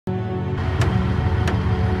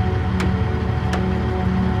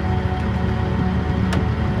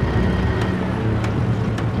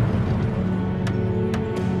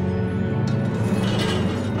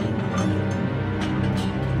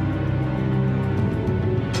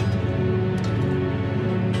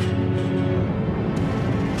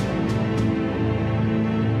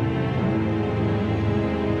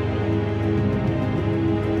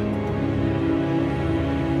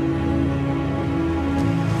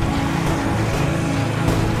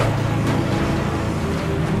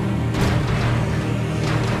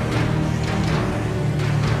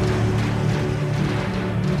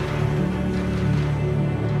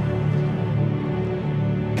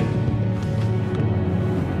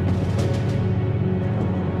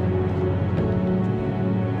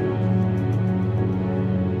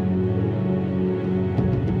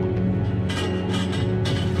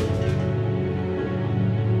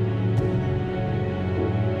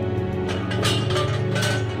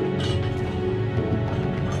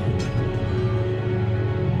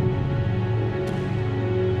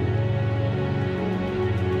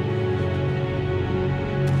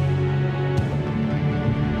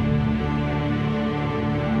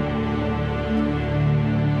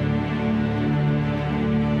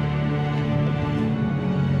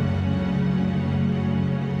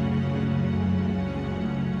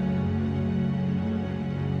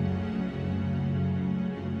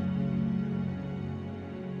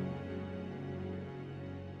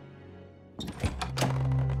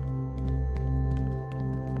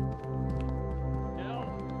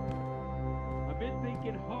I've been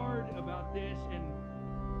thinking hard about this, and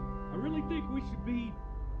I really think we should be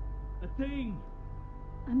a thing.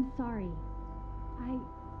 I'm sorry. I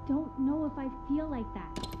don't know if I feel like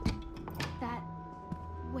that. That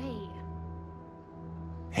way.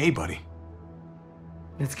 Hey, buddy.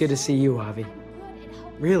 It's good to see you, Javi.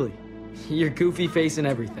 Really. Your goofy face and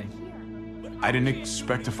everything. I didn't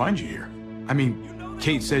expect to find you here. I mean,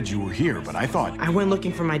 Kate said you were here, but I thought... I went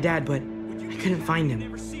looking for my dad, but I couldn't find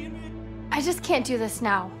him. I just can't do this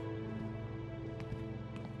now.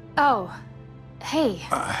 Oh, hey.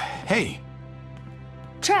 Hey.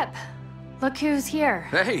 Trip, look who's here.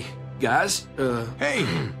 Hey, guys. Hey.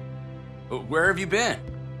 Where have you been?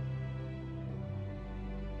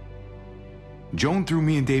 Joan threw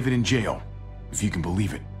me and David in jail, if you can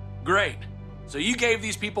believe it. Great. So you gave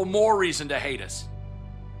these people more reason to hate us.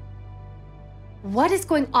 What is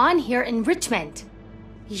going on here in Richmond?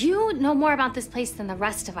 You know more about this place than the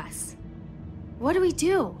rest of us. What do we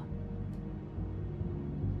do?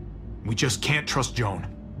 We just can't trust Joan.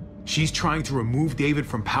 She's trying to remove David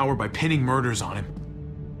from power by pinning murders on him.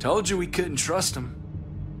 Told you we couldn't trust him.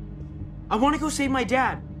 I want to go save my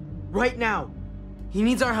dad. Right now. He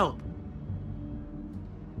needs our help.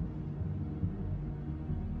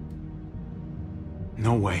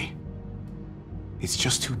 No way. It's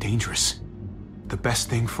just too dangerous. The best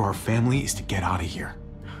thing for our family is to get out of here.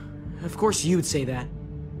 Of course you'd say that.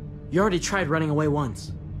 You already tried running away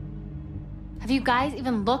once. Have you guys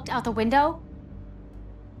even looked out the window?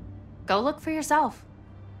 Go look for yourself.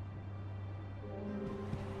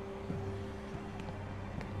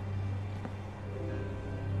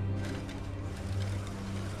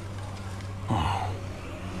 Oh.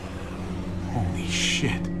 Holy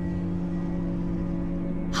shit.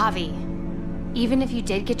 Javi, even if you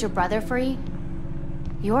did get your brother free,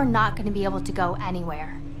 you're not going to be able to go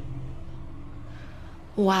anywhere.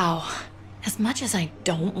 Wow. As much as I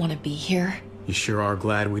don't want to be here. You sure are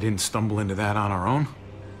glad we didn't stumble into that on our own?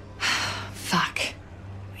 Fuck.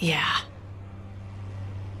 Yeah.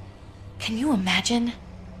 Can you imagine?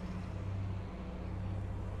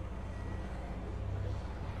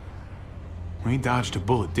 We dodged a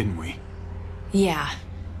bullet, didn't we? Yeah.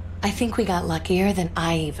 I think we got luckier than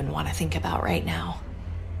I even want to think about right now.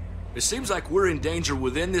 It seems like we're in danger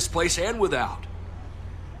within this place and without.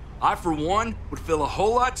 I, for one, would feel a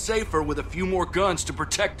whole lot safer with a few more guns to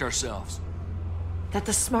protect ourselves. That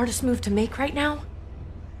the smartest move to make right now?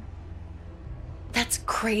 That's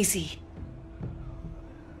crazy.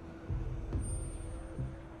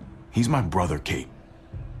 He's my brother, Kate.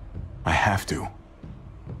 I have to.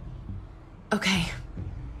 Okay.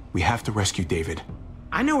 We have to rescue David.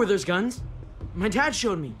 I know where there's guns. My dad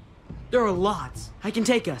showed me. There are lots. I can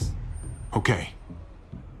take us. Okay.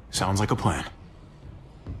 Sounds like a plan.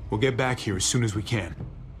 We'll get back here as soon as we can.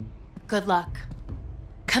 Good luck.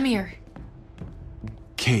 Come here.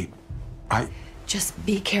 Kate, Just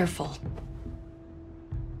be careful.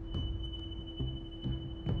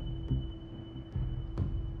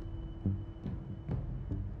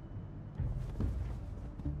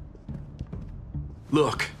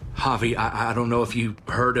 Look, Javi, I don't know if you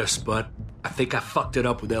heard us, but I think I fucked it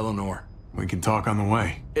up with Eleanor. We can talk on the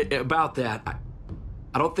way. About that,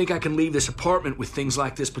 I don't think I can leave this apartment with things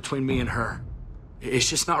like this between me and her. It's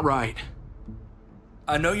just not right.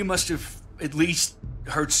 I know you must have at least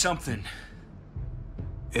heard something.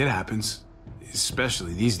 It happens,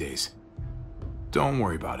 especially these days. Don't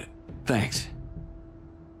worry about it. Thanks.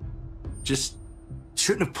 Just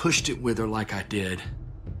shouldn't have pushed it with her like I did.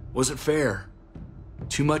 Wasn't fair.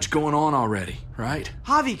 Too much going on already, right?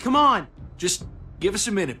 Javi, come on! Just give us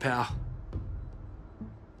a minute, pal.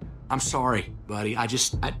 I'm sorry, buddy. I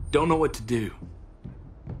don't know what to do.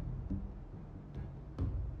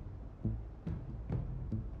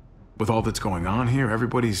 With all that's going on here,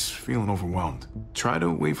 everybody's feeling overwhelmed. Try to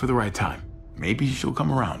wait for the right time. Maybe she'll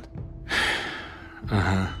come around.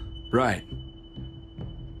 Uh-huh. Right.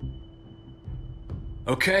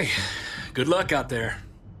 Okay. Good luck out there.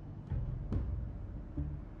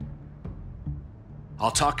 I'll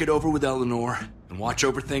talk it over with Eleanor and watch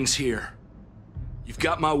over things here. You've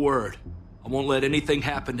got my word. I won't let anything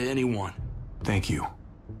happen to anyone. Thank you.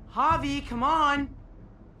 Javi, come on!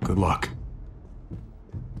 Good luck.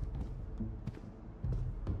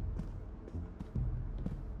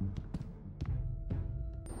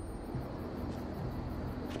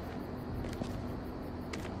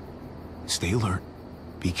 Stay alert.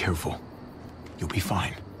 Be careful. You'll be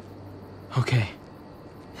fine. Okay.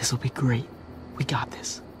 This'll be great. We got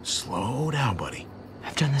this. Slow down, buddy.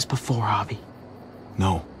 I've done this before, Javi.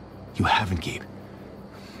 No. You haven't, Gabe.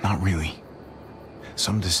 Not really.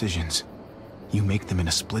 Some decisions, you make them in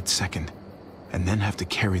a split second, and then have to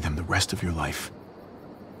carry them the rest of your life.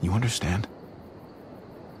 You understand?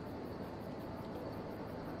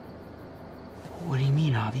 What do you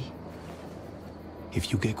mean, Avi?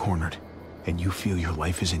 If you get cornered, and you feel your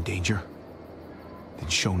life is in danger, then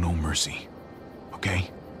show no mercy, okay?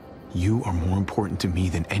 You are more important to me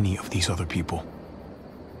than any of these other people.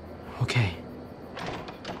 Okay.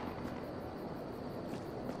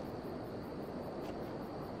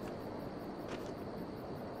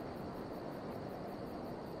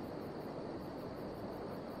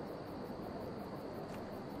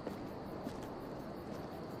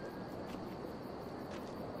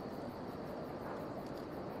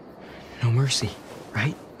 No mercy,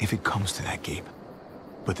 right? If it comes to that, Gabe.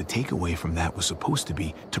 But the takeaway from that was supposed to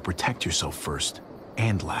be to protect yourself first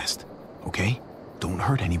and last, okay? Don't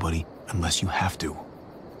hurt anybody unless you have to.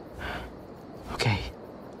 Okay.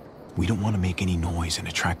 We don't want to make any noise and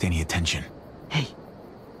attract any attention. Hey,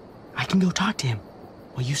 I can go talk to him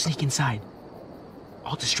while you sneak inside.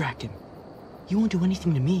 I'll distract him. You won't do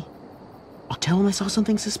anything to me. I'll tell him I saw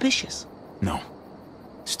something suspicious. No,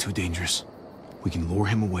 it's too dangerous. We can lure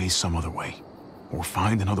him away some other way, or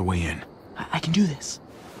find another way in. I can do this.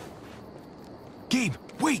 Gabe,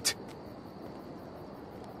 wait!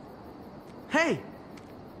 Hey!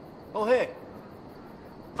 Oh, hey,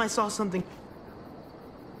 I saw something.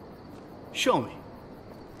 show me.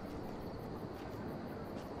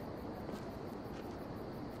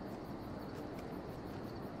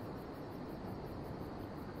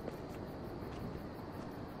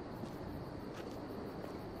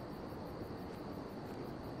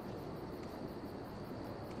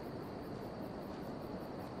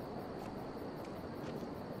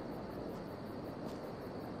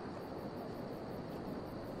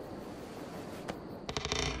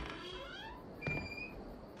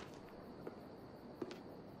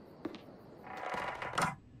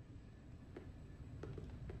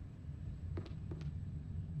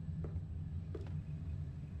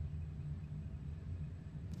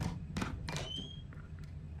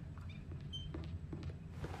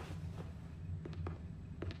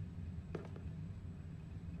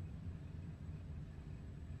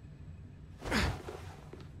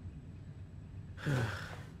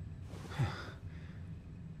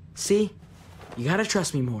 See? You gotta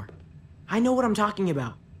trust me more. I know what I'm talking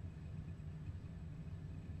about.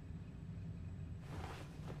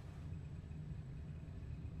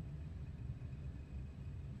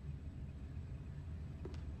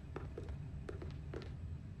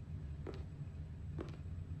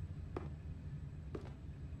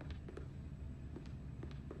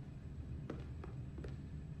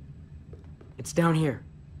 It's down here.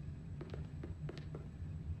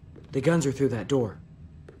 The guns are through that door.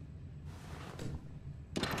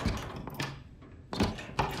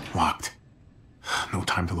 Locked. No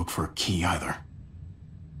time to look for a key either.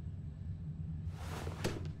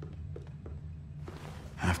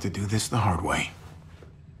 Have to do this the hard way.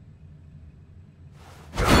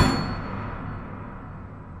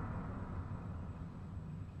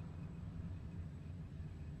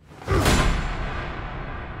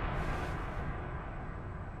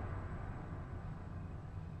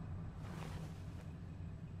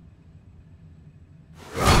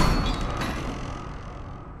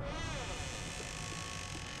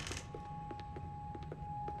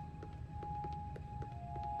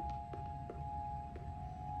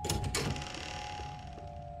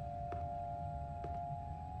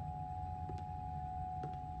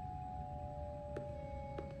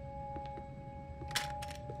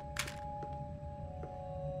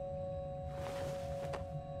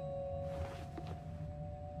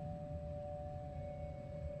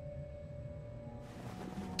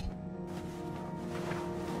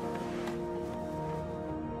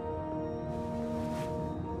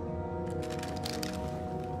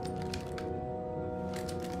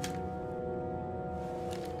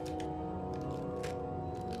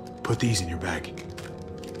 Put these in your bag.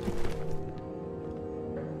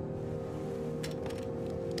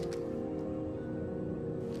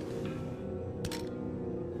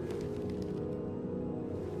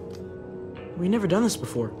 We've never done this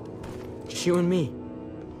before. Just you and me.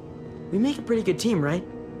 We make a pretty good team, right?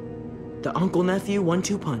 The uncle-nephew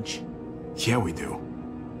 1-2 punch. Yeah, we do.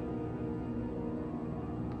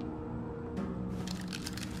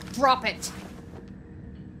 Drop it!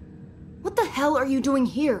 What the hell are you doing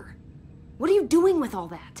here? What are you doing with all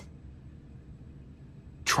that?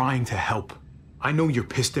 Trying to help. I know you're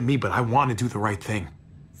pissed at me, but I want to do the right thing.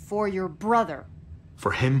 For your brother.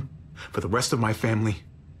 For him, for the rest of my family,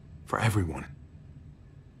 for everyone.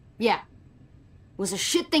 Yeah. It was a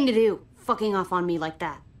shit thing to do, fucking off on me like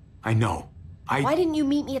that. I know. Why didn't you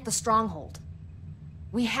meet me at the stronghold?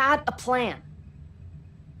 We had a plan.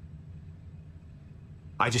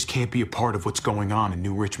 I just can't be a part of what's going on in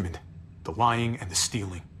New Richmond. The lying and the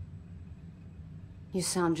stealing. You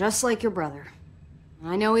sound just like your brother.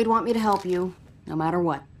 I know he'd want me to help you, no matter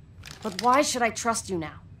what. But why should I trust you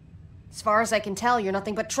now? As far as I can tell, you're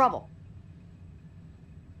nothing but trouble.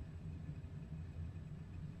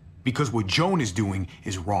 Because what Joan is doing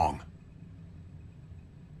is wrong.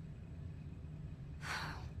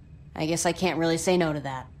 I guess I can't really say no to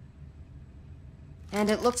that.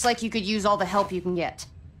 And it looks like you could use all the help you can get.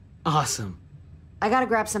 Awesome. I gotta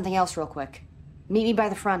grab something else real quick. Meet me by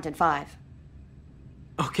the front at 5.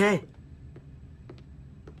 Okay.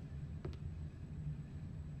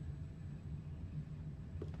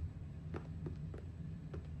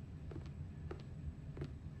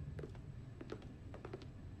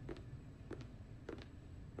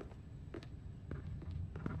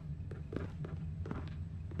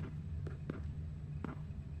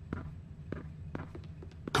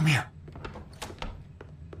 Come here.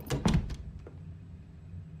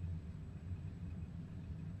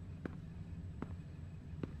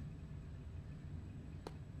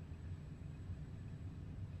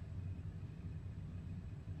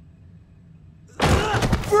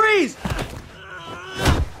 Freeze!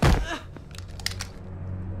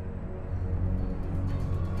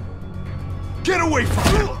 Get away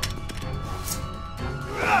from him!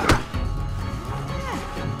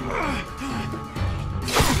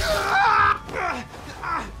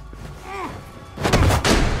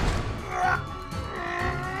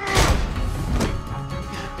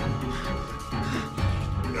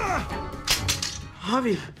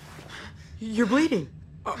 Javi, you're bleeding.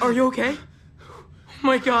 Are you okay? Oh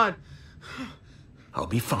my God. I'll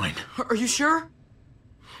be fine. Are you sure?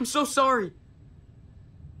 I'm so sorry.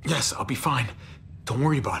 Yes, I'll be fine. Don't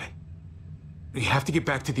worry about it. We have to get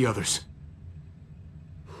back to the others.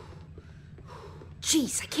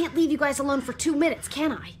 Jeez, I can't leave you guys alone for 2 minutes,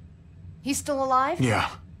 can I? He's still alive? Yeah.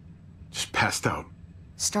 Just passed out.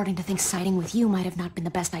 Starting to think siding with you might have not been the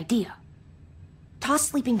best idea. Toss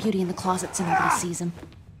Sleeping Beauty in the closet so nobody sees him.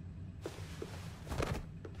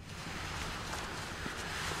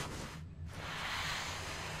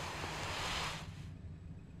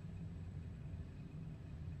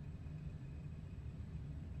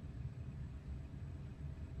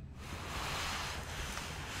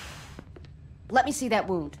 Let me see that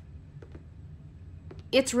wound.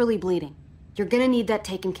 It's really bleeding. You're gonna need that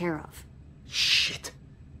taken care of. Shit.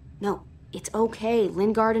 No, it's okay.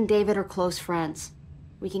 Lingard and David are close friends.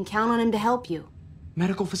 We can count on him to help you.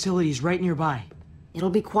 Medical facility's right nearby. It'll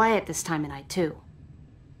be quiet this time of night, too.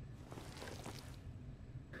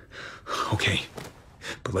 Okay,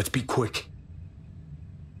 but let's be quick.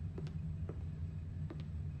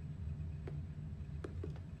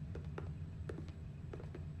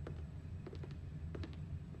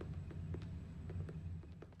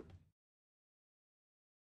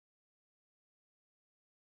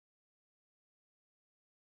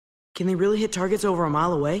 Can they really hit targets over a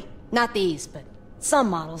mile away? Not these, but some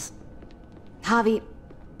models. Javi,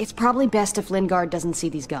 it's probably best if Lingard doesn't see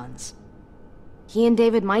these guns. He and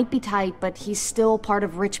David might be tight, but he's still part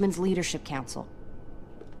of Richmond's leadership council.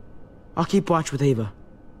 I'll keep watch with Ava.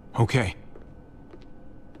 Okay.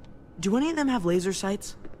 Do any of them have laser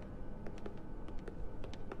sights?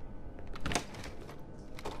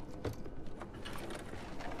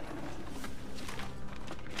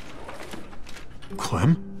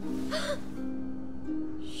 Clem?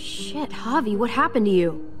 Shit, Javi, what happened to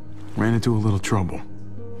you? Ran into a little trouble.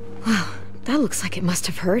 Wow, that looks like it must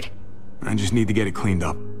have hurt. I just need to get it cleaned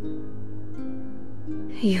up.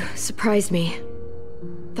 You surprised me.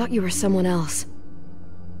 Thought you were someone else.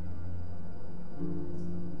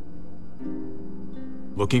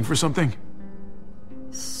 Looking for something?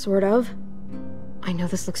 Sort of. I know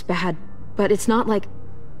this looks bad, but it's not like...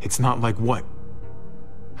 It's not like what?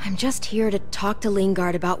 I'm just here to talk to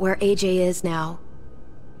Lingard about where AJ is now.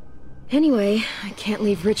 Anyway, I can't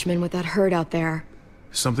leave Richmond with that herd out there.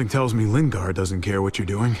 Something tells me Lingard doesn't care what you're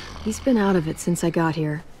doing. He's been out of it since I got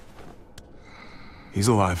here. He's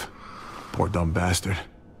alive. Poor dumb bastard.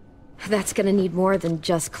 That's gonna need more than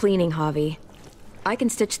just cleaning, Javi. I can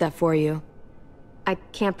stitch that for you. I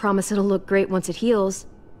can't promise it'll look great once it heals.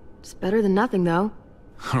 It's better than nothing, though.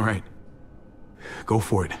 All right. Go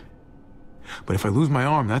for it. But if I lose my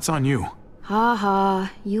arm, that's on you. Ha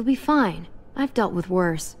ha, you'll be fine. I've dealt with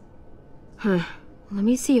worse. Let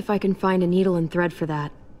me see if I can find a needle and thread for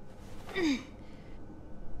that.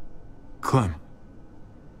 Clem,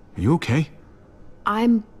 are you okay?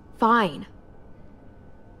 I'm fine.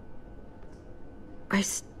 I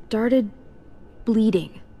started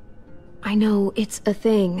bleeding. I know, it's a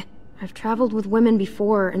thing. I've traveled with women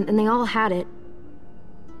before, and they all had it.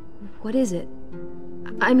 What is it?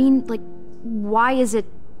 I mean, like, why is it...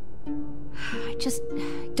 I just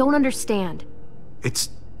don't understand.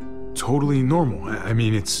 It's totally normal. I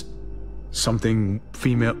mean, it's something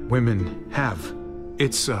female women have.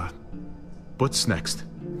 It's, what's next?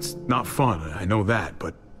 It's not fun, I know that,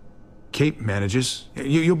 but Kate manages.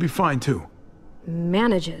 You'll be fine, too.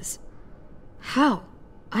 Manages? How?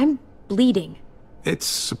 I'm bleeding. It's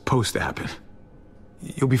supposed to happen.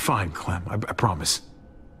 You'll be fine, Clem, I promise.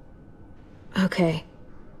 Okay.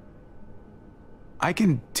 I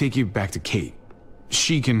can take you back to Kate.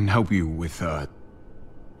 She can help you with,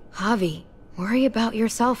 Javi, worry about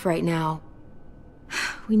yourself right now.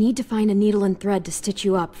 We need to find a needle and thread to stitch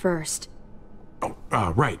you up first.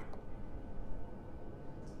 Oh, right.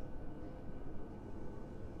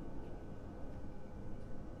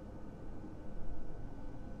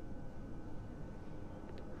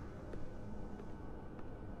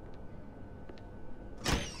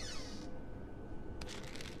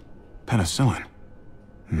 Penicillin.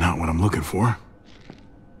 Not what I'm looking for.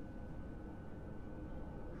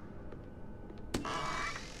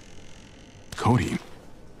 Codeine.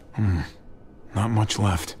 Not much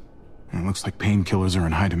left. It looks like painkillers are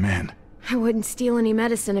in high demand. I wouldn't steal any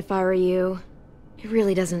medicine if I were you. It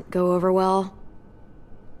really doesn't go over well.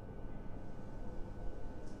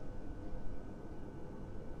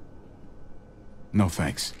 No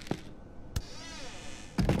thanks.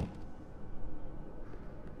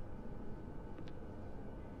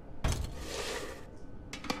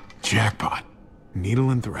 Jackpot.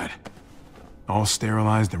 Needle and thread. All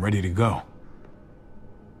sterilized and ready to go.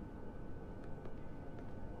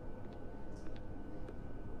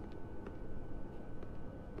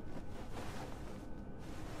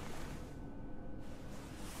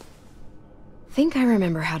 Think I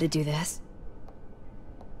remember how to do this.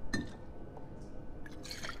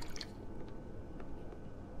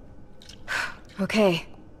 Okay,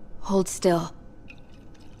 hold still.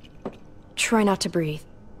 Try not to breathe.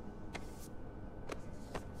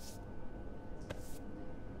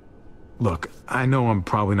 Look, I know I'm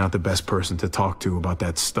probably not the best person to talk to about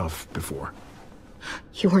that stuff before.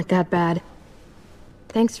 You weren't that bad.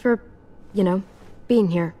 Thanks for, being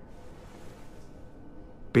here.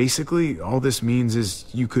 Basically, all this means is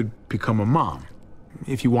you could become a mom,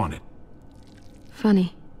 if you wanted.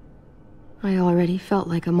 Funny. I already felt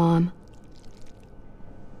like a mom.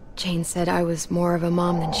 Jane said I was more of a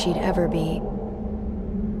mom than she'd ever be.